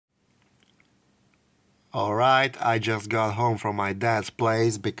Alright, I just got home from my dad's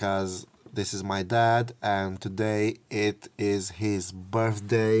place because this is my dad and today it is his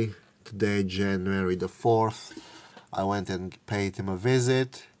birthday. Today, January the 4th. I went and paid him a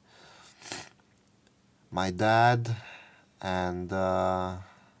visit. My dad and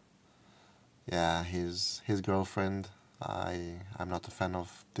yeah, his girlfriend. I'm not a fan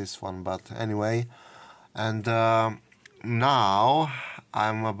of this one, but anyway. And now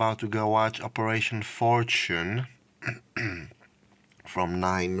I'm about to go watch Operation Fortune from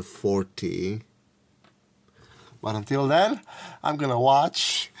 9:40. But until then, I'm gonna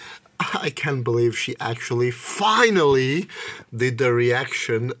watch. I can't believe she actually finally did the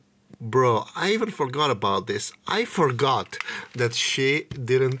reaction. Bro, I even forgot about this. I forgot that she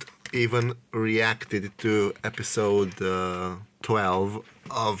didn't even reacted to episode 12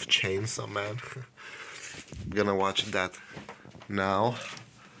 of Chainsaw Man. I'm gonna watch that now.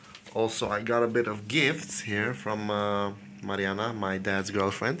 Also, I got a bit of gifts here from Mariana, my dad's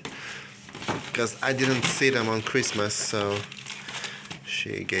girlfriend, because I didn't see them on Christmas, so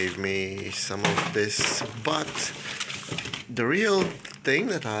she gave me some of this. But the real thing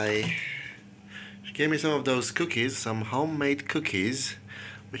that she gave me some of those cookies, some homemade cookies,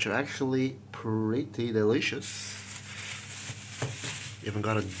 which are actually pretty delicious. Even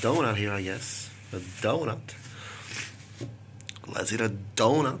got a donut here, I guess. A donut. Let's eat a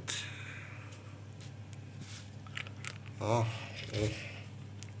donut. Oh,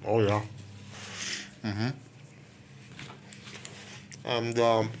 oh yeah. And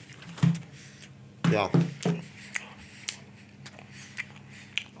yeah.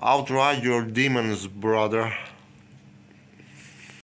 Outride your demons, brother.